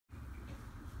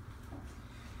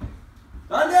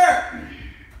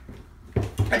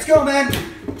Let's go, man.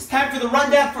 It's time for the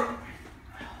rundown for...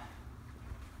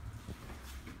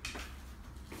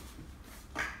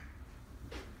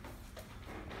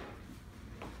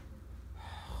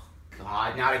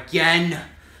 God, not again.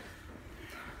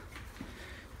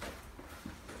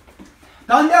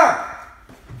 Thunder!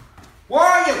 Where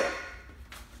are you?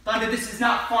 Thunder, this is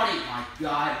not funny. My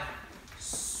God.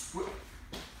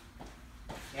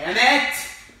 Damn it!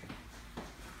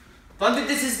 Thunder,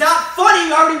 this is not funny!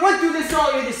 You already went through this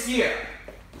earlier this year!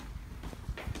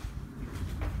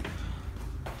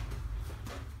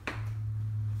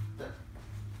 I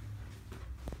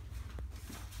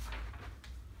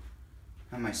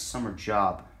have my summer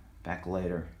job back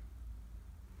later.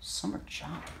 Summer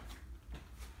job?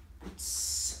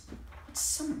 What's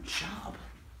summer job?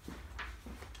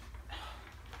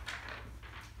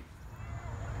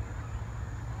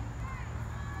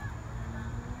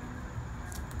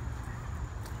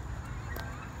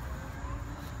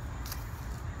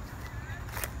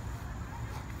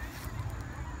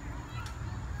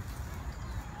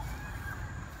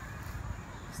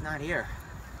 He's not here.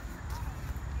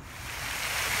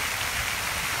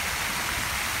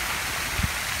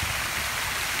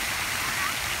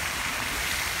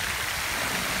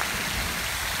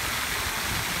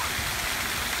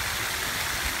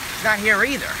 He's not here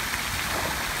either.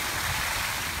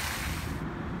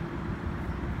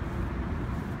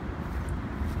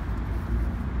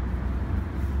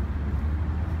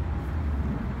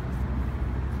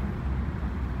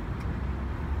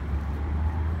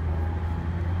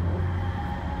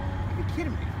 You're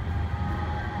kidding me.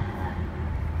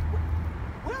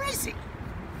 Where is he?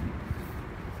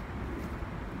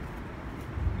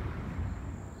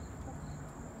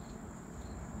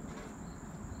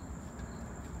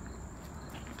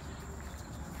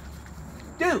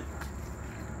 Dude,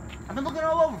 I've been looking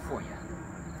all over for you.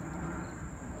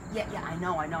 Yeah, I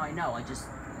know. I just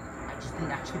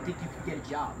didn't actually think you could get a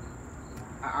job.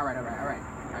 All right.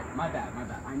 My bad.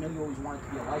 I know you always wanted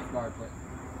to be a lifeguard, but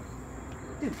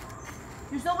dude,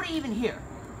 there's nobody even here.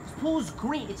 This pool is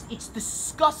green. It's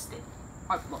disgusting.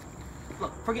 All right,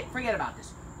 look, forget about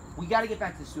this. We got to get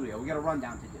back to the studio. We got a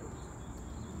rundown to do.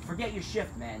 Forget your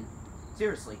shift, man.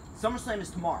 Seriously, SummerSlam is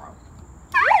tomorrow.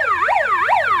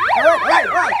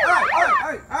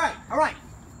 All right.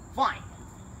 Fine.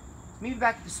 Meet me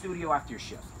back at the studio after your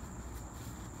shift.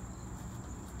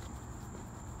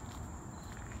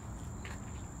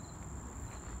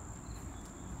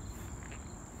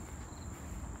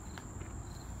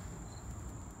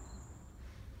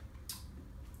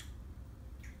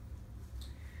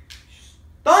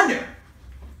 Thunder!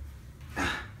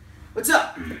 What's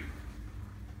up?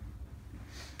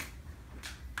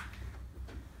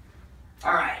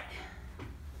 All right.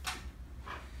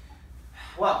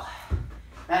 Well,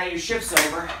 now that your shift's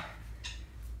over,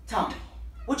 tell me,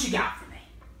 what you got for me?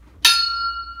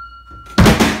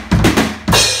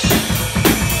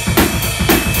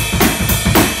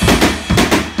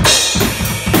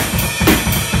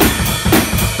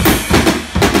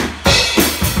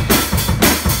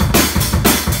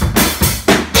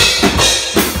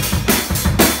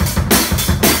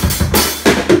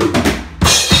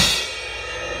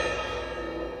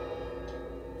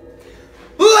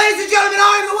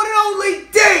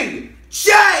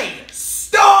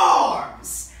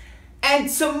 And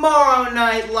tomorrow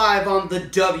night, live on the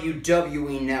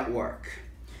WWE Network,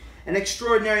 an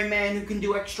extraordinary man who can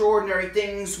do extraordinary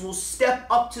things will step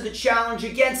up to the challenge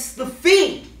against the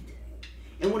Fiend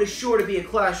in what is sure to be a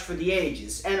clash for the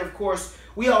ages. And of course,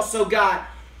 we also got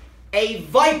a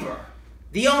Viper,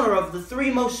 the owner of the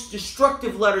three most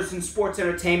destructive letters in sports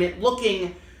entertainment,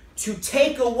 looking to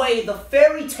take away the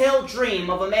fairy tale dream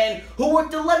of a man who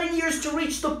worked 11 years to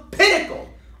reach the pinnacle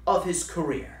of his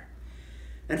career.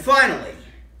 And finally,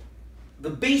 the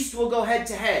Beast will go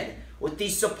head-to-head with the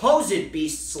supposed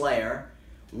Beast Slayer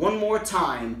one more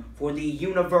time for the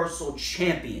Universal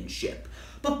Championship.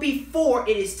 But before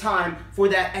it is time for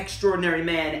that extraordinary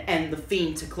man and the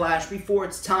Fiend to clash, before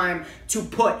it's time to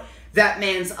put that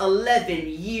man's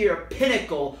 11-year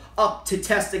pinnacle up to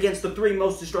test against the three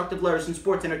most destructive letters in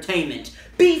sports entertainment,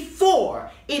 before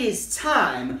it is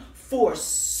time for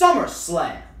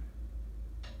SummerSlam,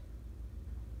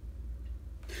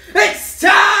 it's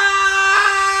time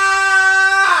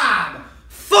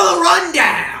for the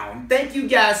rundown! Thank you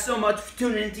guys so much for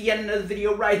tuning in to yet another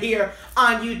video right here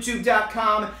on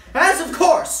YouTube.com. As of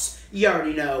course, you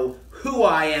already know who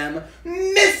I am,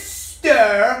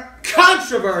 Mr.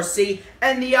 Controversy,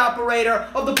 and the operator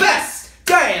of the best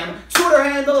damn Twitter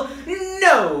handle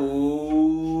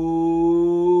known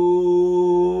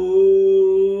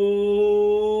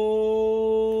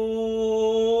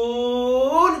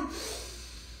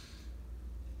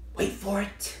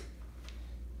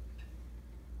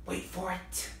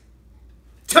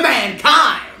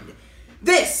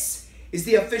is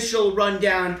the official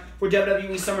rundown for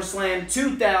WWE SummerSlam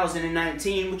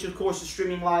 2019, which of course is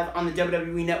streaming live on the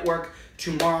WWE Network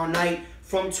tomorrow night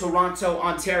from Toronto,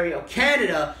 Ontario,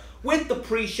 Canada, with the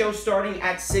pre-show starting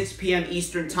at 6 p.m.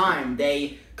 Eastern Time.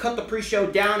 They cut the pre-show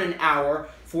down an hour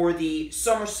for the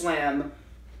SummerSlam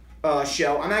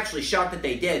show. I'm actually shocked that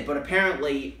they did, but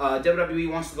apparently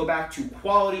WWE wants to go back to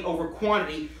quality over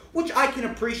quantity, which I can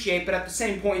appreciate, but at the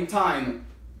same point in time,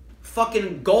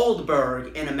 fucking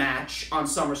Goldberg in a match on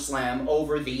SummerSlam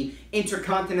over the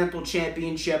Intercontinental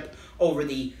Championship, over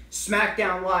the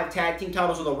SmackDown Live Tag Team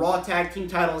titles, or the Raw Tag Team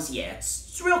titles, yeah,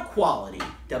 it's real quality,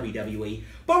 WWE.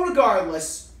 But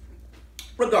regardless,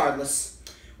 we're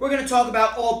going to talk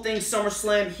about all things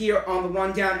SummerSlam here on the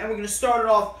Rundown, and we're going to start it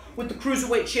off with the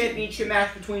Cruiserweight Championship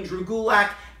match between Drew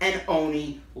Gulak and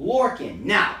Oney Lorcan.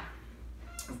 Now,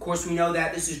 of course, we know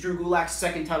that this is Drew Gulak's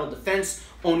second title defense.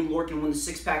 Oney Lorcan won the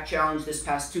six-pack challenge this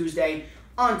past Tuesday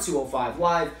on 205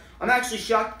 Live. I'm actually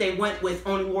shocked they went with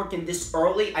Oney Lorcan this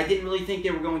early. I didn't really think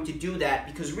they were going to do that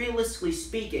because, realistically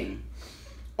speaking,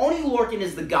 Oney Lorcan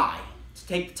is the guy to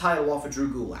take the title off of Drew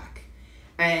Gulak.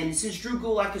 And since Drew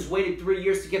Gulak has waited 3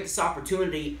 years to get this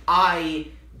opportunity, I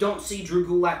don't see Drew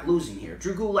Gulak losing here.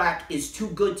 Drew Gulak is too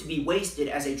good to be wasted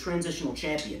as a transitional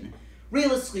champion.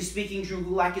 Realistically speaking, Drew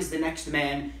Gulak is the next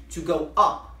man to go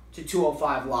up to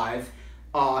 205 Live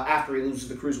after he loses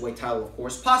the Cruiserweight title, of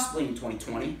course, possibly in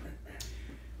 2020.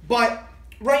 But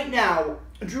right now,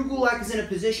 Drew Gulak is in a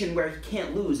position where he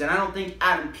can't lose, and I don't think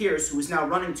Adam Pearce, who is now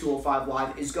running 205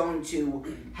 Live, is going to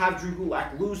have Drew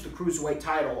Gulak lose the Cruiserweight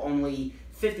title only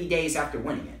 50 days after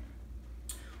winning it.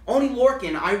 Oney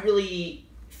Lorcan, I really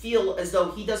feel as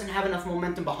though he doesn't have enough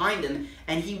momentum behind him,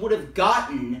 and he would have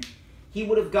gotten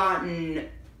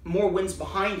more wins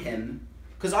behind him,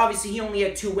 because obviously he only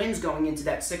had 2 wins going into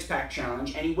that six-pack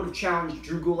challenge, and he would have challenged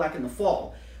Drew Gulak in the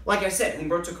fall. Like I said,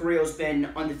 Humberto Carrillo's been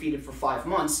undefeated for 5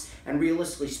 months, and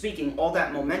realistically speaking, all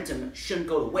that momentum shouldn't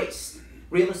go to waste.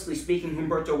 Realistically speaking,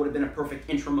 Humberto would have been a perfect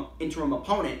interim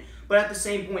opponent, but at the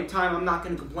same point in time, I'm not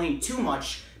going to complain too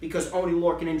much, because Oney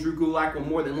Lorcan and Drew Gulak will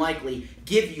more than likely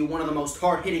give you one of the most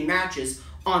hard-hitting matches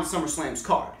on SummerSlam's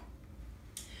card.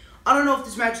 I don't know if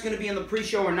this match is going to be in the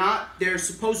pre-show or not. There's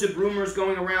supposed rumors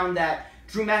going around that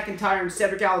Drew McIntyre and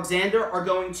Cedric Alexander are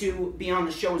going to be on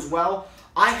the show as well.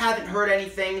 I haven't heard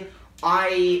anything.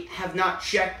 I have not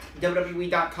checked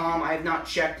WWE.com. I have not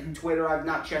checked Twitter. I have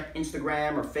not checked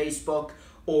Instagram or Facebook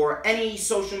or any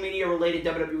social media-related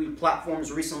WWE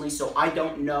platforms recently, so I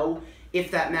don't know if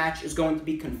that match is going to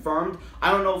be confirmed.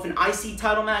 I don't know if an IC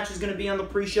title match is going to be on the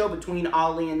pre-show between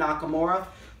Ali and Nakamura,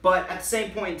 but at the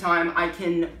same point in time, I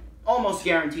can almost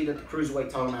guarantee that the Cruiserweight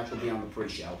title match will be on the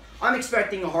pre-show. I'm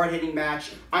expecting a hard-hitting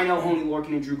match. I know Oney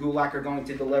Lorcan and Drew Gulak are going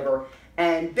to deliver,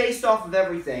 and based off of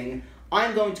everything,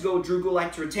 I'm going to go with Drew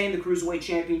Gulak to retain the Cruiserweight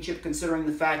Championship, considering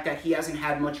the fact that he hasn't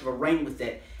had much of a reign with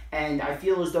it. And I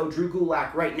feel as though Drew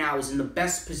Gulak right now is in the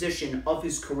best position of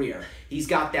his career. He's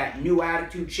got that new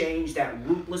attitude change, that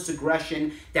ruthless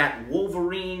aggression, that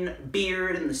Wolverine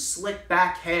beard and the slick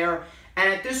back hair.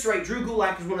 And at this rate, Drew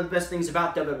Gulak is one of the best things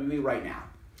about WWE right now.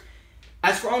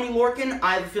 As for Oney Lorcan,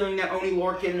 I have a feeling that Oney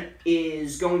Lorcan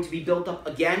is going to be built up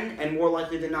again, and more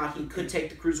likely than not, he could take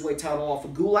the Cruiserweight title off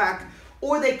of Gulak.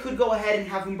 Or they could go ahead and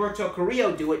have Humberto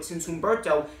Carrillo do it, since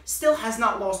Humberto still has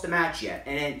not lost a match yet.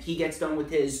 And he gets done with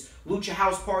his Lucha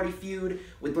House Party feud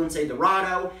with Lince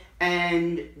Dorado,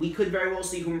 and we could very well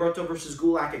see Humberto versus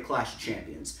Gulak at Clash of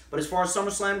Champions. But as far as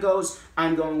SummerSlam goes,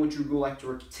 I'm going with Drew Gulak to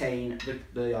retain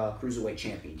the Cruiserweight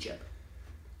Championship.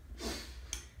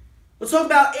 Let's talk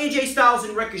about AJ Styles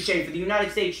and Ricochet for the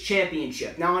United States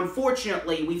Championship. Now,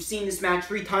 unfortunately, we've seen this match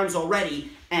 3 times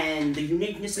already, and the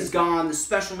uniqueness is gone, the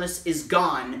specialness is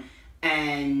gone,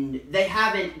 and they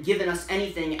haven't given us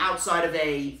anything outside of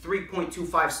a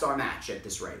 3.25-star match at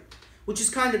this rate, which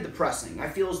is kind of depressing. I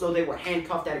feel as though they were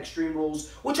handcuffed at Extreme Rules,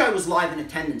 which I was live in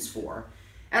attendance for,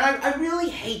 and I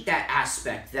really hate that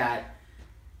aspect that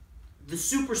the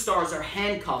superstars are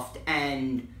handcuffed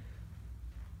and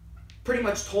pretty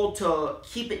much told to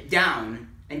keep it down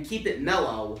and keep it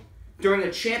mellow during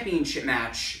a championship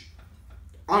match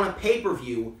on a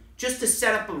pay-per-view just to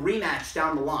set up a rematch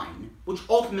down the line, which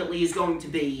ultimately is going to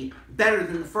be better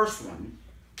than the first one.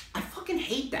 I fucking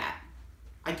hate that.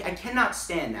 I cannot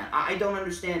stand that. I don't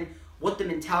understand what the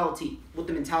mentality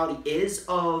is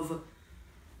of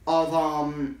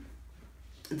the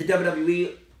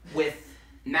WWE with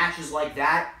matches like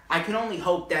that. I can only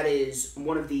hope that is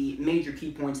one of the major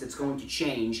key points that's going to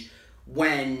change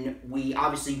when we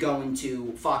obviously go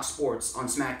into Fox Sports on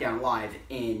SmackDown Live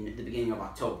in the beginning of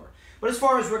October. But as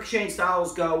far as Ricochet and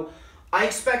Styles go, I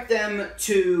expect them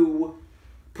to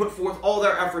put forth all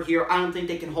their effort here. I don't think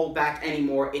they can hold back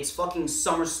anymore. It's fucking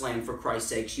SummerSlam, for Christ's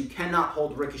sakes. You cannot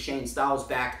hold Ricochet and Styles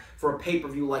back for a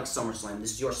pay-per-view like SummerSlam.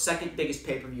 This is your second biggest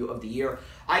pay-per-view of the year.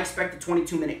 I expect a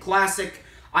 22-minute classic.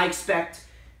 I expect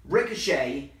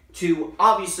Ricochet to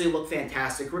obviously look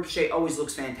fantastic. Ricochet always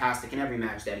looks fantastic in every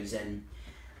match that he's in.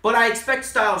 But I expect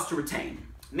Styles to retain,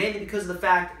 mainly because of the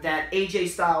fact that AJ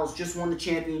Styles just won the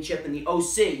championship in the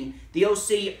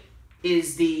OC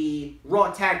is the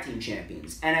Raw Tag Team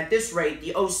Champions. And at this rate,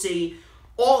 the OC,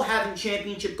 all having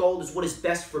championship gold is what is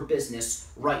best for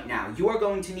business right now. You are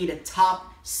going to need a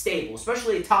top stable,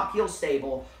 especially a top heel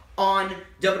stable, on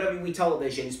WWE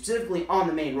television, specifically on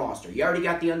the main roster. You already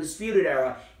got the Undisputed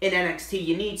Era in NXT.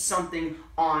 You need something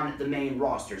on the main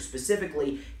roster.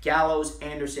 Specifically, Gallows,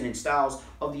 Anderson, and Styles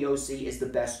of the OC is the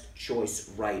best choice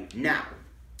right now.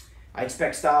 I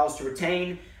expect Styles to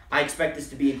retain. I expect this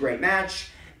to be a great match.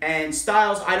 And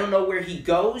Styles, I don't know where he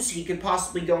goes. He could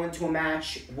possibly go into a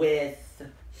match with...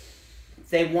 If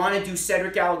they want to do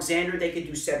Cedric Alexander, they could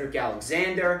do Cedric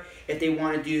Alexander. If they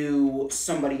want to do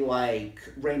somebody like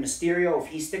Rey Mysterio, if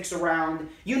he sticks around,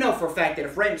 you know for a fact that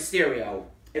if Rey Mysterio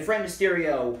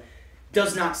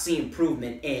does not see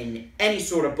improvement in any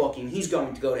sort of booking, he's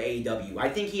going to go to AEW. I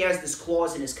think he has this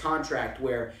clause in his contract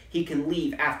where he can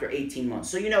leave after 18 months.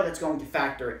 So you know that's going to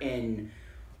factor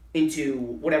into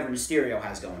whatever Mysterio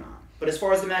has going on. But as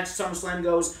far as the match at SummerSlam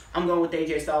goes, I'm going with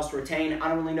AJ Styles to retain. I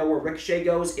don't really know where Ricochet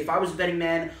goes. If I was a betting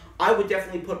man, I would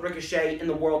definitely put Ricochet in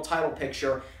the world title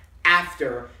picture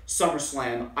after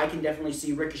SummerSlam. I can definitely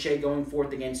see Ricochet going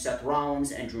forth against Seth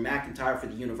Rollins and Drew McIntyre for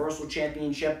the Universal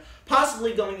Championship,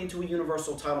 possibly going into a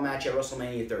Universal title match at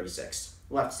WrestleMania 36.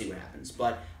 We'll have to see what happens,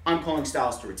 but I'm calling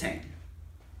Styles to retain.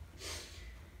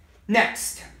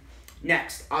 Next,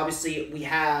 obviously, we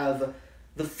have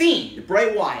The Fiend,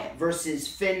 Bray Wyatt, versus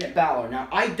Finn Balor. Now,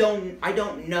 I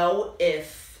don't know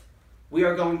if we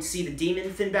are going to see the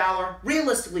Demon Finn Balor.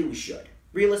 Realistically, we should.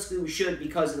 Realistically, we should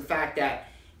because of the fact that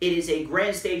it is a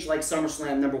grand stage like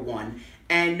SummerSlam, number one.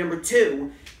 And number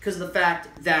two, because of the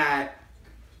fact that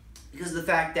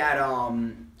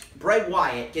Bray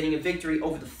Wyatt getting a victory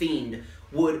over the Fiend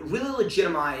would really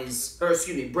legitimize,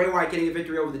 Bray Wyatt getting a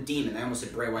victory over the Demon. I almost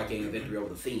said Bray Wyatt getting a victory over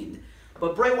the Fiend.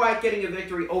 But Bray Wyatt getting a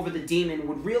victory over the Demon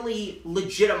would really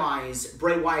legitimize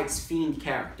Bray Wyatt's Fiend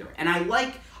character. And I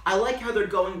like how they're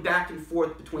going back and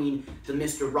forth between the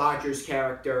Mr. Rogers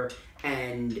character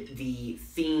and the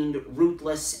Fiend,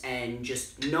 ruthless and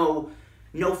just no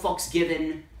fucks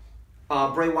given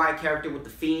Bray Wyatt character with the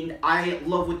Fiend. I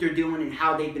love what they're doing and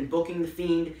how they've been booking the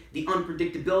Fiend. The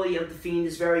unpredictability of the Fiend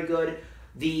is very good.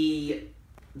 The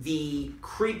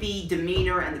creepy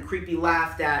demeanor and the creepy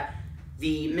laugh that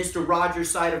the Mr.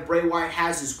 Rogers side of Bray Wyatt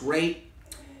has is great.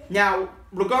 Now,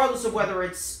 regardless of whether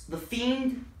it's the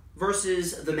Fiend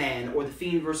versus the Man or the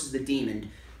Fiend versus the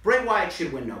Demon, Bray Wyatt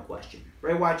should win, no question.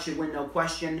 Bray Wyatt should win, no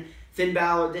question. Finn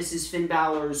Balor, this is Finn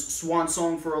Balor's swan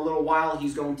song for a little while.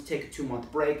 He's going to take a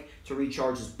 2-month break to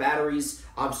recharge his batteries.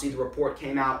 Obviously, the report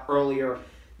came out earlier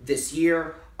this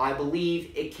year. I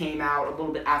believe it came out a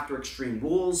little bit after Extreme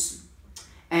Rules.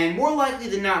 And more likely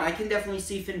than not, I can definitely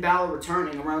see Finn Balor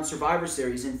returning around Survivor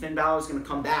Series, and Finn Balor is going to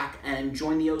come back and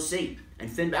join the OC.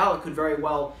 And Finn Balor could very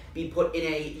well be put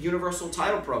in a Universal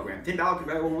title program. Finn Balor could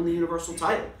very well win the Universal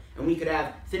title. And we could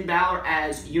have Finn Balor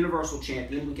as Universal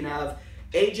Champion. We can have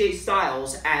AJ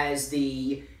Styles as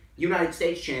the United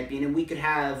States Champion. And we could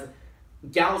have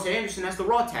Gallows and Anderson as the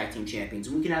Raw Tag Team Champions.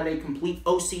 And we can have a complete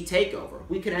OC takeover.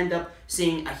 We could end up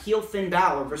seeing a heel Finn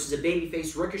Balor versus a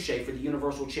babyface Ricochet for the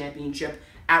Universal Championship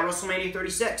at WrestleMania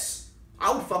 36.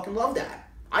 I would fucking love that.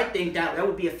 I think that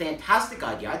would be a fantastic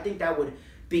idea. I think that would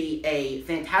be a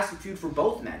fantastic feud for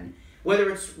both men.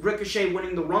 Whether it's Ricochet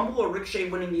winning the Rumble or Ricochet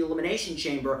winning the Elimination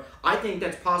Chamber, I think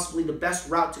that's possibly the best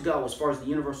route to go as far as the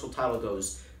Universal title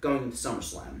goes going into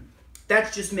SummerSlam.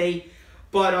 That's just me.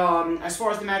 But as far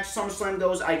as the match at SummerSlam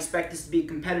goes, I expect this to be a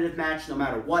competitive match no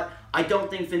matter what. I don't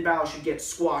think Finn Balor should get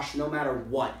squashed no matter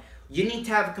what. You need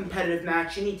to have a competitive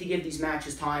match. You need to give these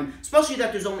matches time, especially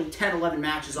that there's only 10, 11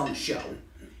 matches on the show.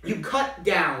 You cut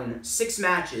down 6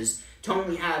 matches to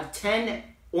only have 10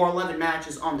 or 11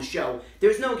 matches on the show.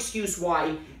 There's no excuse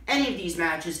why any of these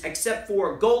matches, except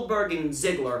for Goldberg and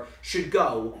Ziggler, should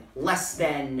go less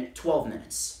than 12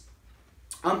 minutes.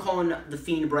 I'm calling the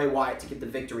Fiend Bray Wyatt to get the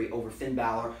victory over Finn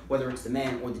Balor, whether it's the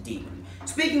Man or the Demon.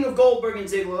 Speaking of Goldberg and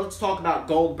Ziggler, let's talk about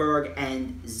Goldberg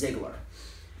and Ziggler.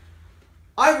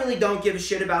 I really don't give a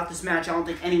shit about this match. I don't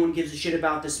think anyone gives a shit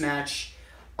about this match.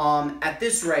 At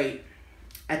this rate,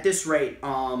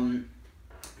 the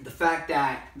fact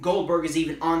that Goldberg is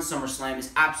even on SummerSlam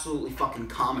is absolutely fucking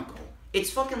comical. It's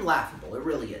fucking laughable. It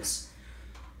really is.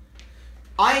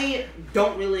 I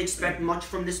don't really expect much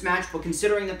from this match, but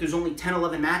considering that there's only 10,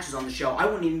 11 matches on the show, I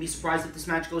wouldn't even be surprised if this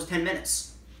match goes 10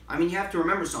 minutes. I mean, you have to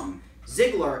remember something.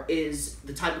 Ziggler is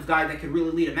the type of guy that could really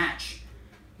lead a match.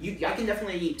 I can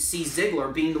definitely see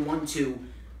Ziggler being the one to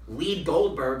lead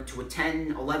Goldberg to a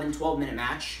 10, 11, 12-minute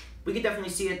match. We could definitely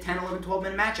see a 10, 11,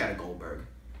 12-minute match out of Goldberg.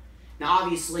 Now,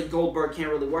 obviously, Goldberg can't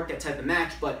really work that type of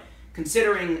match, but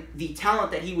considering the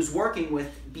talent that he was working with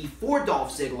before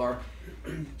Dolph Ziggler,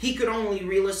 he could only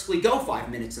realistically go 5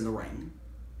 minutes in the ring.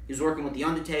 He was working with The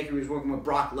Undertaker, he was working with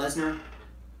Brock Lesnar,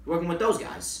 working with those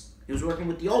guys. He was working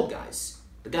with the old guys.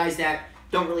 The guys that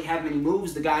don't really have many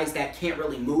moves, the guys that can't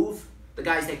really move, the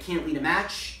guys that can't lead a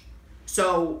match.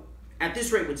 So, at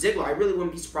this rate with Ziggler, I really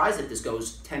wouldn't be surprised if this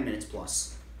goes 10 minutes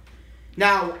plus.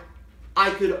 Now,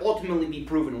 I could ultimately be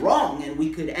proven wrong, and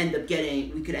we could end up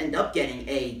getting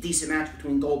a decent match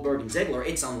between Goldberg and Ziggler.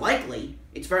 It's unlikely.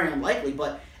 It's very unlikely,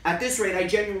 but at this rate, I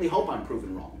genuinely hope I'm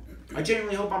proven wrong. I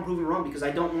genuinely hope I'm proven wrong because I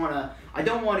don't want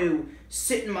to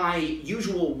sit in my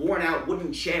usual worn-out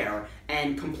wooden chair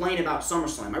and complain about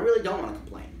SummerSlam. I really don't want to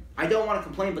complain. I don't want to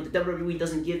complain, but the WWE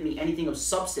doesn't give me anything of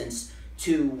substance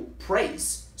to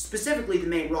praise, specifically the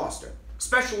main roster,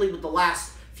 especially with the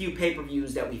last few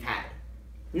pay-per-views that we've had,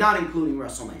 not including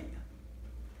WrestleMania.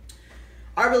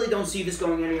 I really don't see this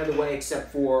going any other way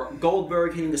except for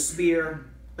Goldberg hitting a spear,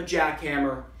 a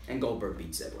jackhammer, and Goldberg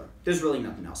beats Ziggler. There's really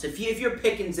nothing else. If you're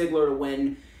picking Ziggler to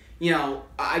win, you know,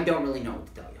 I don't really know what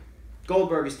to tell you.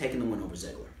 Goldberg is taking the win over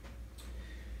Ziggler.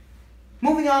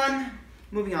 Moving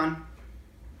on.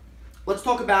 Let's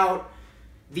talk about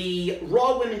the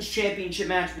Raw Women's Championship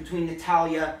match between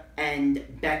Natalya and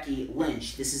Becky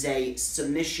Lynch. This is a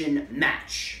submission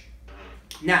match.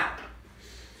 Now,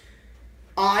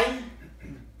 I,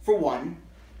 for one,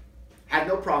 had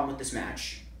no problem with this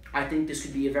match. I think this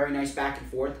could be a very nice back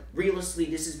and forth. Realistically,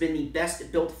 this has been the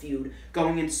best built feud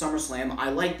going into SummerSlam. I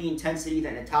like the intensity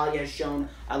that Natalya has shown.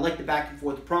 I like the back and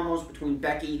forth promos between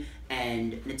Becky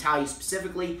and Natalya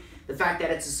specifically. The fact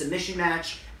that it's a submission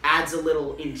match adds a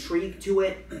little intrigue to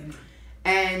it.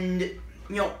 And, you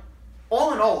know,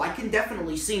 all in all, I can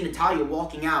definitely see Natalya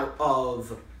walking out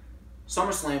of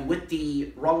SummerSlam with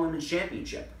the Raw Women's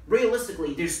Championship.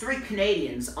 Realistically, there's 3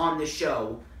 Canadians on this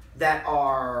show that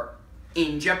are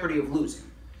in jeopardy of losing.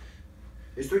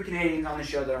 There's 3 Canadians on the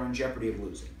show that are in jeopardy of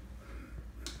losing.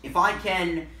 If I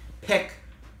can pick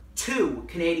 2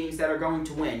 Canadians that are going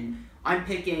to win, I'm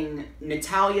picking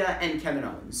Natalya and Kevin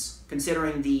Owens,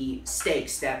 considering the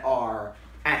stakes that are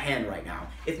at hand right now.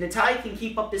 If Natalya can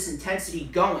keep up this intensity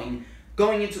going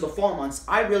into the fall months,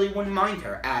 I really wouldn't mind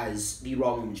her as the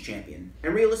Raw Women's Champion.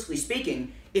 And realistically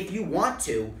speaking, if you want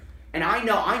to, and I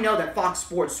know that Fox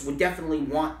Sports would definitely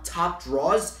want top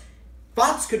draws,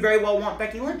 Fox could very well want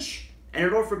Becky Lynch. And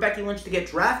in order for Becky Lynch to get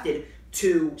drafted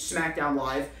to SmackDown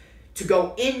Live, to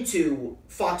go into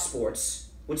Fox Sports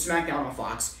with SmackDown on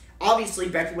Fox, obviously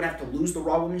Becky would have to lose the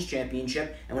Raw Women's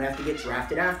Championship and would have to get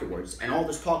drafted afterwards. And all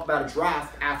this talk about a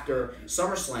draft after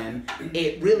SummerSlam,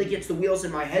 it really gets the wheels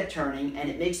in my head turning, and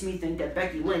it makes me think that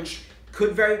Becky Lynch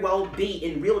could very well be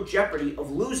in real jeopardy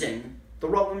of losing the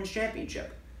Raw Women's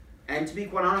Championship. And to be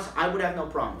quite honest, I would have no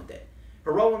problem with it.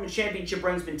 Her Raw Women's Championship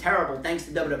reign's been terrible thanks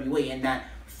to WWE and that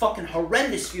fucking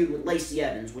horrendous feud with Lacey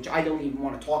Evans, which I don't even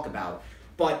want to talk about.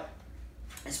 But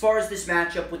as far as this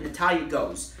matchup with Natalya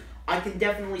goes, I can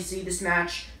definitely see this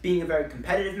match being a very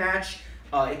competitive match.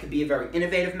 It could be a very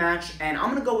innovative match. And I'm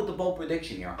going to go with the bold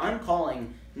prediction here. I'm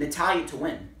calling Natalya to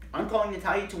win. I'm calling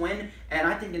Natalya to win, and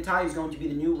I think Natalya is going to be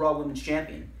the new Raw Women's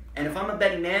Champion. And if I'm a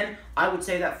betting man, I would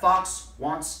say that Fox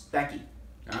wants Becky.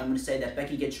 I'm going to say that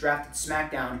Becky gets drafted to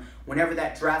SmackDown whenever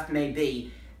that draft may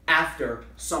be after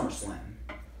SummerSlam.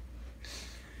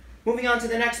 Moving on to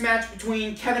the next match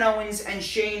between Kevin Owens and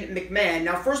Shane McMahon.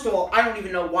 Now, first of all, I don't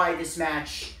even know why this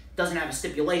match doesn't have a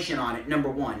stipulation on it, number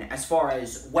one, as far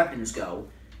as weapons go.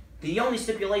 The only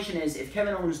stipulation is if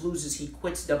Kevin Owens loses, he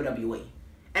quits WWE.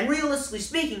 And realistically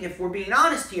speaking, if we're being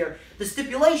honest here, the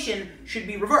stipulation should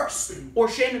be reversed. Or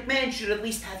Shane McMahon should at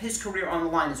least have his career on the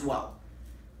line as well.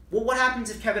 Well, what happens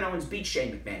if Kevin Owens beats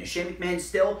Shane McMahon? Is Shane McMahon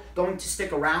still going to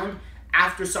stick around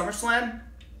after SummerSlam?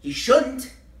 He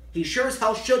shouldn't. He sure as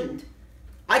hell shouldn't.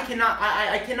 I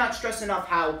cannot stress enough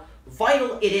how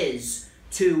vital it is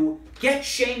to get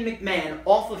Shane McMahon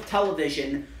off of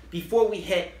television before we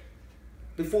hit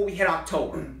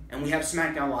October and we have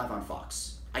SmackDown Live on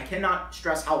Fox. I cannot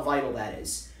stress how vital that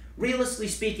is. Realistically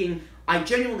speaking, I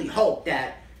genuinely hope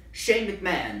that Shane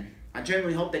McMahon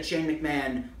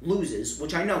loses,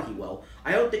 which I know he will.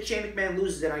 I hope that Shane McMahon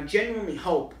loses, and I genuinely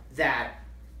hope that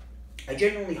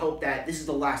this is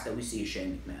the last that we see of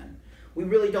Shane McMahon. We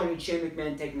really don't need Shane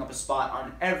McMahon taking up a spot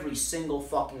on every single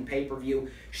fucking pay-per-view.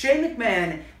 Shane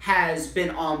McMahon has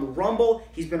been on the Rumble,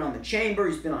 he's been on the Chamber,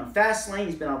 he's been on Fastlane,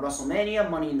 he's been on WrestleMania,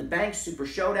 Money in the Bank, Super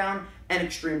Showdown, and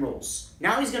Extreme Rules.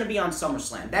 Now he's going to be on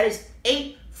SummerSlam. That is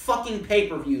 8 fucking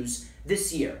pay-per-views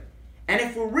this year. And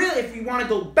if we want to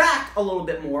go back a little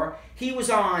bit more, he was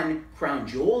on Crown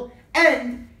Jewel,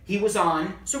 and he was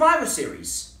on Survivor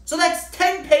Series. So that's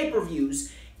 10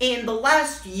 pay-per-views in the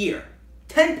last year.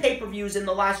 10 pay-per-views in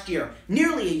the last year,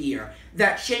 nearly a year,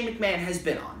 that Shane McMahon has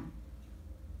been on.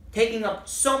 Taking up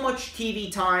so much TV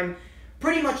time,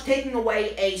 pretty much taking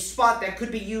away a spot that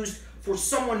could be used for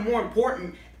someone more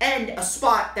important, and a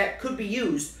spot that could be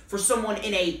used for someone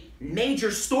in a major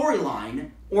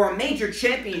storyline or a major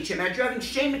championship match. You're having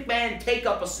Shane McMahon take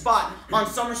up a spot on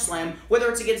SummerSlam, whether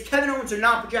it's against Kevin Owens or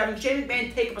not, but you're having Shane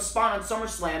McMahon take up a spot on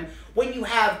SummerSlam when you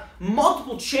have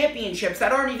multiple championships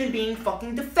that aren't even being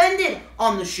fucking defended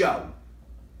on the show.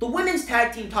 The women's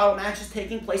tag team title match is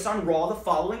taking place on Raw the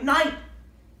following night.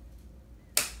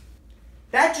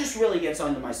 That just really gets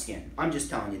under my skin. I'm just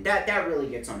telling you, that really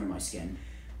gets under my skin.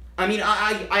 I mean,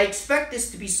 I expect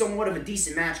this to be somewhat of a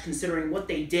decent match considering what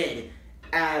they did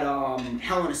at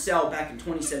Hell in a Cell back in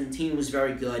 2017 was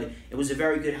very good. It was a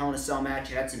very good Hell in a Cell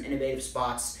match. It had some innovative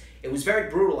spots. It was very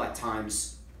brutal at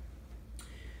times.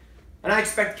 And I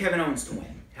expect Kevin Owens to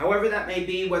win. However that may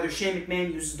be, whether Shane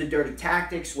McMahon uses the dirty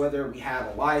tactics, whether we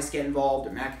have Elias get involved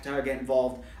or McIntyre get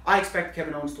involved, I expect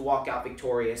Kevin Owens to walk out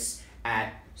victorious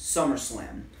at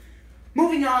SummerSlam.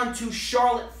 Moving on to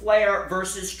Charlotte Flair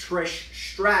versus Trish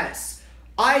Stratus.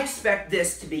 I expect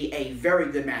this to be a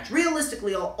very good match.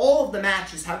 Realistically, all of the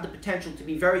matches have the potential to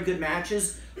be very good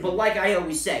matches, but like I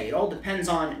always say, it all depends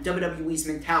on WWE's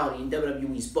mentality and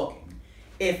WWE's booking.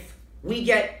 If we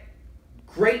get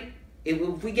great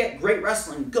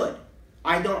wrestling, good.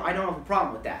 I don't have a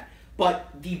problem with that. But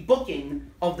the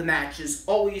booking of the matches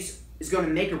always is going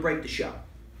to make or break the show.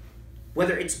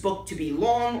 Whether it's booked to be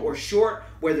long or short,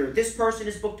 whether this person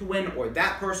is booked to win or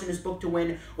that person is booked to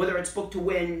win, whether it's booked to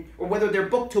win or whether they're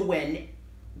booked to win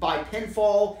by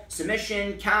pinfall,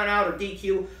 submission, countout, or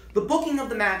DQ, the booking of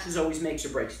the matches always makes or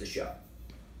breaks the show.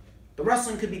 The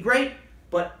wrestling could be great,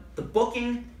 but the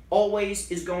booking always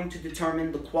is going to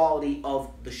determine the quality of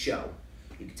the show.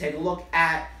 You can take a look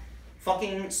at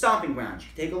fucking Stomping Grounds. You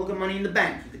can take a look at Money in the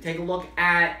Bank. You can take a look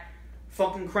at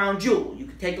fucking Crown Jewel. You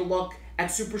can take a look at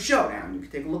Super Showdown. You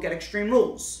can take a look at Extreme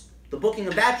Rules. The booking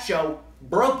of that show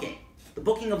broke it. The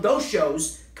booking of those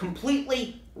shows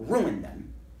completely ruined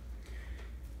them.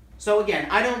 So again,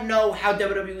 I don't know how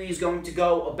WWE is going to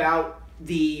go about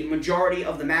the majority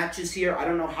of the matches here. I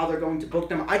don't know how they're going to book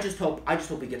them. I just hope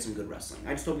we get some good wrestling.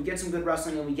 I just hope we get some good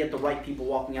wrestling and we get the right people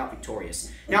walking out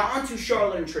victorious. Now on to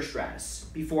Charlotte and Trish Stratus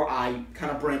before I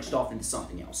kind of branched off into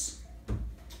something else.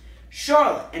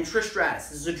 Charlotte and Trish Stratus.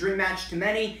 This is a dream match to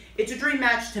many. It's a dream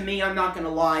match to me, I'm not going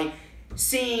to lie.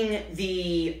 Seeing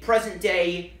the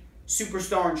present-day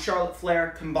superstar and Charlotte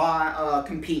Flair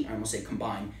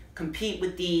compete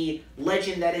with the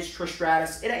legend that is Trish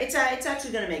Stratus, it's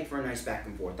actually going to make for a nice back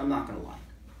and forth. I'm not going to lie.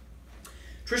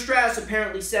 Trish Stratus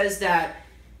apparently says that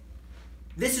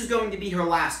this is going to be her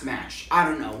last match. I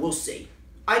don't know. We'll see.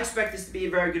 I expect this to be a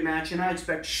very good match, and I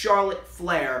expect Charlotte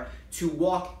Flair to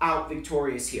walk out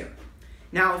victorious here.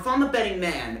 Now, if I'm a betting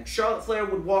man, Charlotte Flair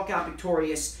would walk out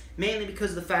victorious mainly because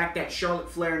of the fact that Charlotte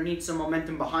Flair needs some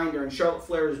momentum behind her, and Charlotte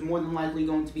Flair is more than likely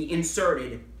going to be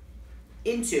inserted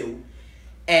into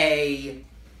a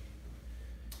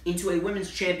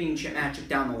women's championship matchup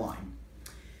down the line.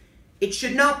 It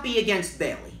should not be against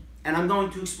Bayley, and I'm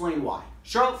going to explain why.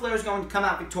 Charlotte Flair is going to come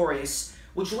out victorious,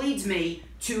 which leads me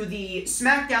to the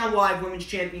SmackDown Live Women's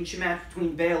Championship match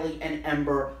between Bayley and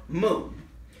Ember Moon.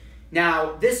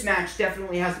 Now, this match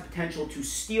definitely has the potential to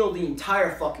steal the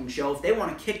entire fucking show. If they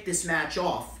want to kick this match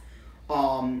off,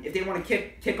 if they want to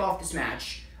kick off this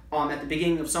match at the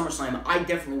beginning of SummerSlam, I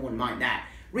definitely wouldn't mind that.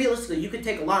 Realistically, you could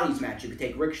take a lot of these matches. You could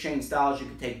take Ricochet and Styles, you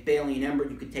could take Bayley and Ember,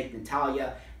 you could take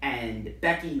Natalya and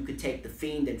Becky, you could take The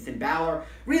Fiend and Finn Balor.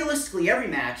 Realistically, every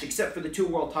match, except for the 2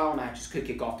 world title matches, could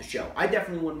kick off the show. I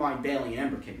definitely wouldn't mind Bayley and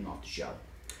Ember kicking off the show.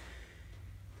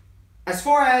 As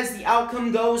far as the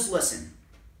outcome goes, listen.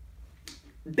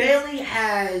 Bayley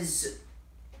has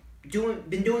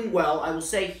been doing well. I will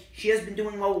say she has been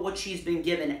doing well with what she's been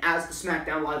given as the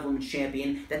SmackDown Live Women's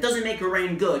Champion. That doesn't make her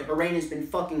reign good. Her reign has been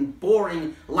fucking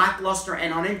boring, lackluster,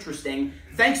 and uninteresting,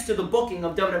 thanks to the booking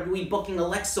of WWE booking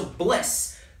Alexa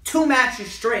Bliss 2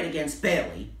 matches straight against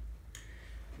Bayley.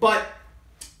 But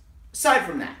aside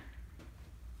from that,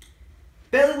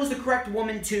 Bayley was the correct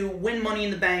woman to win Money in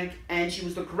the Bank, and she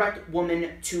was the correct woman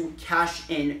to cash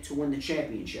in to win the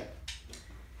championship.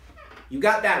 You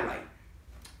got that right.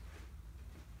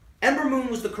 Ember Moon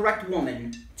was the correct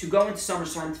woman to go into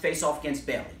SummerSlam to face off against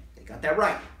Bayley. They got that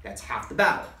right. That's half the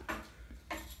battle.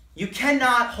 You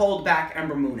cannot hold back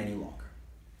Ember Moon any longer.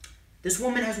 This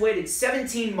woman has waited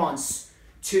 17 months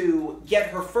to get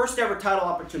her first ever title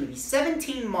opportunity.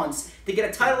 17 months to get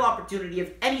a title opportunity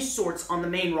of any sorts on the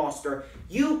main roster.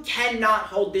 You cannot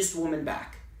hold this woman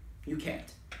back. You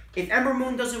can't. If Ember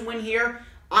Moon doesn't win here,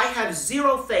 I have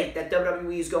zero faith that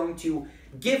WWE is going to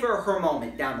give her her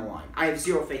moment down the line. I have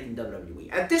zero faith in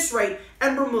WWE. At this rate,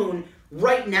 Ember Moon,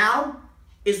 right now,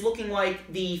 is looking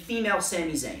like the female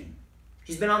Sami Zayn.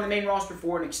 She's been on the main roster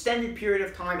for an extended period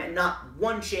of time and not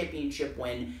one championship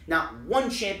win, not one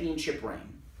championship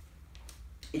reign.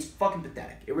 It's fucking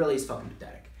pathetic. It really is fucking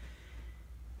pathetic.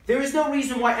 There is no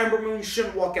reason why Ember Moon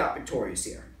shouldn't walk out victorious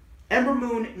here. Ember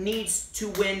Moon needs to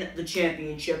win the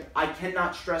championship. I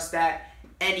cannot stress that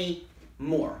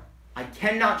anymore. I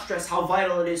cannot stress how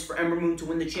vital it is for Ember Moon to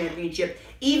win the championship,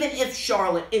 even if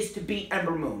Charlotte is to beat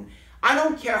Ember Moon. I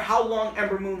don't care how long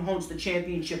Ember Moon holds the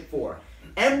championship for.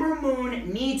 Ember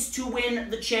Moon needs to win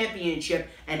the championship,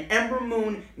 and Ember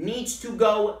Moon needs to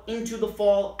go into the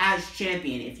fall as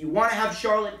champion. If you want to have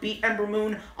Charlotte beat Ember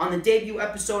Moon on the debut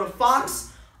episode of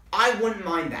Fox, I wouldn't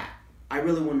mind that. I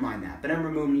really wouldn't mind that, but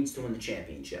Ember Moon needs to win the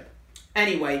championship.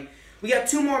 Anyway, we got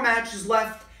 2 more matches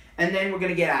left, and then we're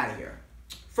going to get out of here.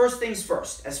 First things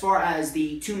first, as far as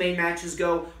the 2 main matches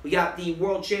go, we got the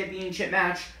World Championship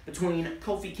match between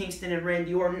Kofi Kingston and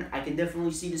Randy Orton. I can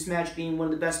definitely see this match being one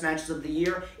of the best matches of the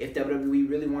year if WWE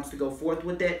really wants to go forth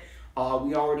with it.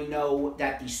 We already know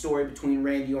that the story between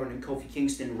Randy Orton and Kofi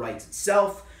Kingston writes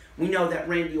itself. We know that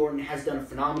Randy Orton has done a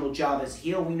phenomenal job as a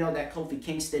heel. We know that Kofi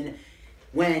Kingston,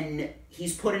 when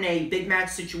he's put in a big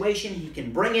match situation, he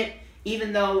can bring it.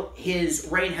 Even though his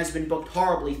reign has been booked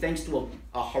horribly thanks to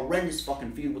a horrendous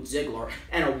fucking feud with Ziggler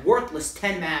and a worthless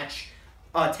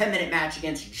 10-minute match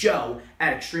against Joe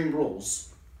at Extreme Rules.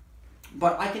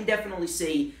 But I can definitely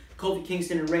see Kofi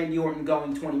Kingston and Randy Orton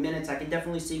going 20 minutes. I can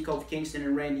definitely see Kofi Kingston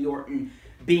and Randy Orton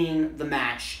being the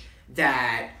match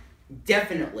that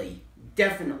definitely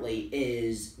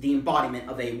is the embodiment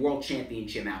of a World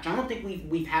Championship match. I don't think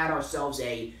we've had ourselves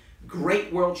a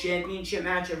great World Championship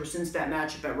match ever since that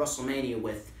matchup at WrestleMania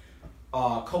with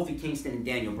Kofi Kingston and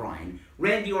Daniel Bryan.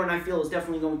 Randy Orton, I feel, is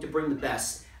definitely going to bring the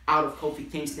best out of Kofi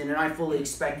Kingston, and I fully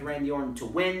expect Randy Orton to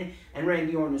win, and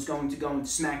Randy Orton is going to go into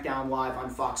SmackDown Live on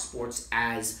Fox Sports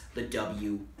as the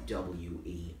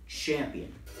WWE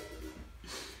Champion.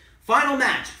 Final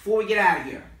match before we get out of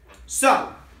here.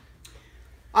 So,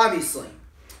 obviously,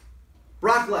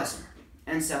 Brock Lesnar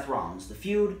and Seth Rollins. The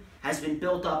feud has been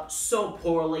built up so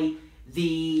poorly.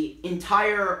 The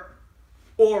entire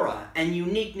aura and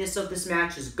uniqueness of this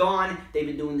match is gone. They've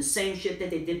been doing the same shit that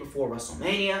they did before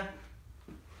WrestleMania.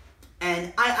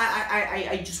 And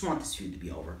I just want this feud to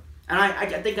be over. And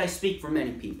I think I speak for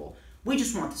many people. We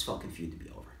just want this fucking feud to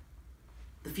be over.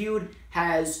 The feud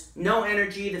has no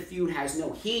energy. The feud has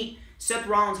no heat. Seth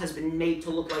Rollins has been made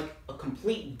to look like a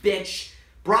complete bitch.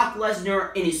 Brock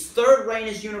Lesnar in his 3rd reign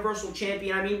as Universal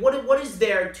Champion. I mean, what is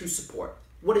there to support?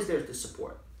 What is there to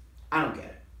support? I don't get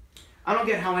it. I don't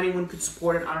get how anyone could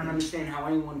support it. I don't understand how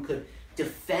anyone could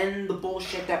defend the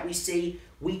bullshit that we see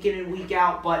week in and week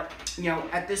out. But, you know,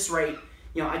 at this rate,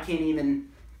 you know, I can't even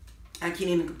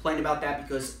complain about that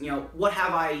because, you know, what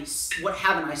haven't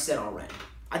I said already?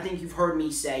 I think you've heard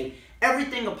me say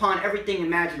everything upon everything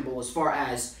imaginable as far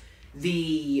as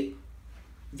the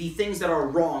things that are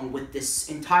wrong with this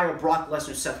entire Brock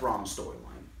Lesnar-Seth Rollins storyline.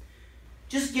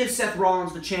 Just give Seth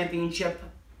Rollins the championship.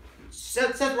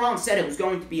 Seth Rollins said it was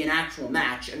going to be an actual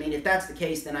match. I mean, if that's the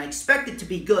case, then I expect it to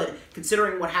be good,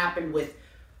 considering what happened with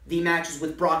the matches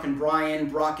with Brock and Bryan,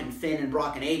 Brock and Finn, and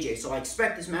Brock and AJ. So I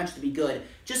expect this match to be good.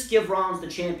 Just give Rollins the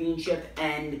championship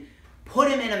and put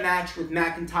him in a match with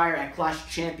McIntyre at Clash of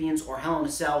Champions or Hell in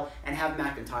a Cell and have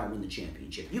McIntyre win the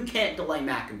championship. You can't delay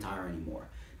McIntyre anymore.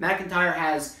 McIntyre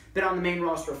has been on the main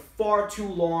roster far too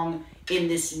long in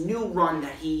this new run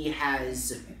that he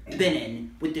has been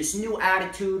in, with this new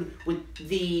attitude, with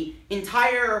the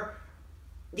entire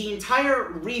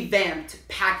revamped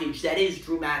package that is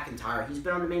Drew McIntyre. He's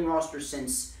been on the main roster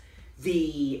since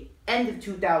the end of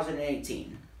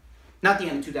 2018. Not the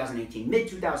end of 2018,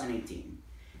 mid-2018.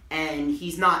 And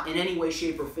he's not in any way,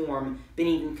 shape, or form been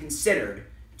even considered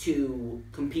to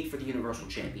compete for the Universal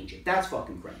Championship. That's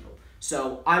fucking criminal.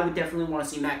 So I would definitely want to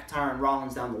see McIntyre and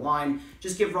Rollins down the line.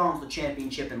 Just give Rollins the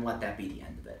championship and let that be the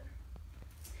end of it.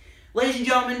 Ladies and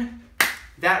gentlemen,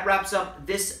 that wraps up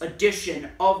this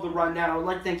edition of The Rundown. I would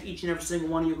like to thank each and every single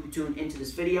one of you who tuned into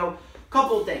this video.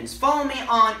 Couple of things. Follow me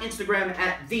on Instagram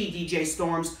at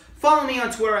TheDJStorms. Follow me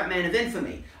on Twitter at Man of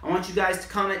Infamy. I want you guys to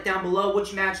comment down below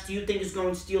which match do you think is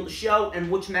going to steal the show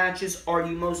and which matches are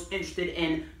you most interested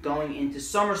in going into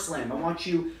SummerSlam. I want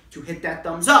you to hit that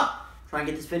thumbs up. Try and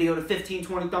get this video to 15,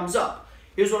 20 thumbs up.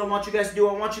 Here's what I want you guys to do.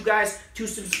 I want you guys to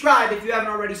subscribe if you haven't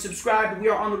already subscribed. We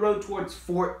are on the road towards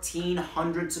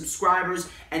 1,400 subscribers.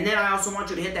 And then I also want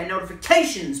you to hit that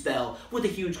notifications bell with a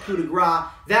huge coup de grace.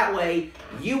 That way,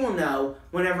 you will know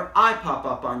whenever I pop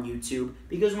up on YouTube.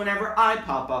 Because whenever I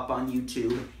pop up on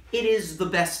YouTube, it is the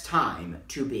best time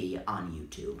to be on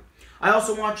YouTube. I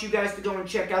also want you guys to go and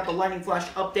check out the Lightning Flash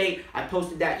update. I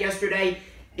posted that yesterday.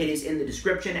 It is in the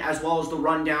description, as well as the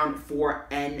rundown for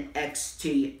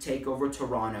NXT TakeOver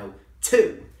Toronto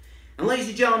 2. And ladies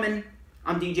and gentlemen,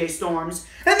 I'm DJ Storms,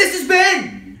 and this has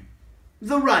been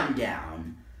The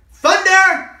Rundown.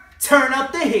 Thunder, turn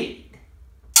up the heat.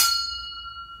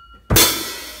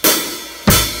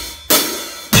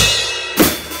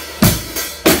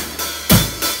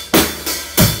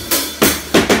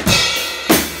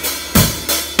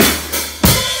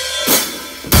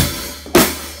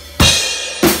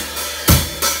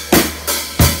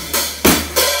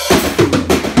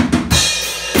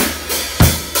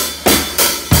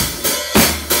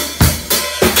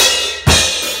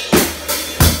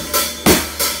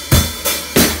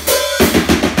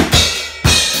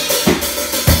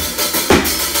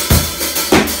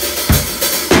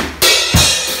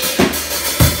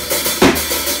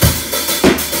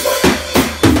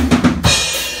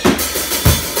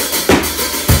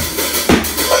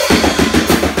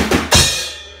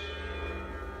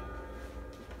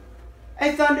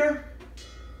 Hey, Thunder,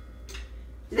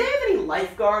 do they have any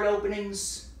lifeguard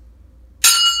openings?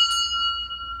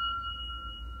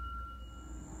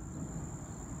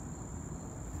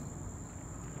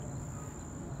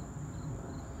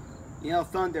 You know,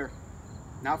 Thunder,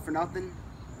 not for nothing,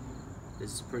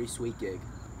 this is a pretty sweet gig.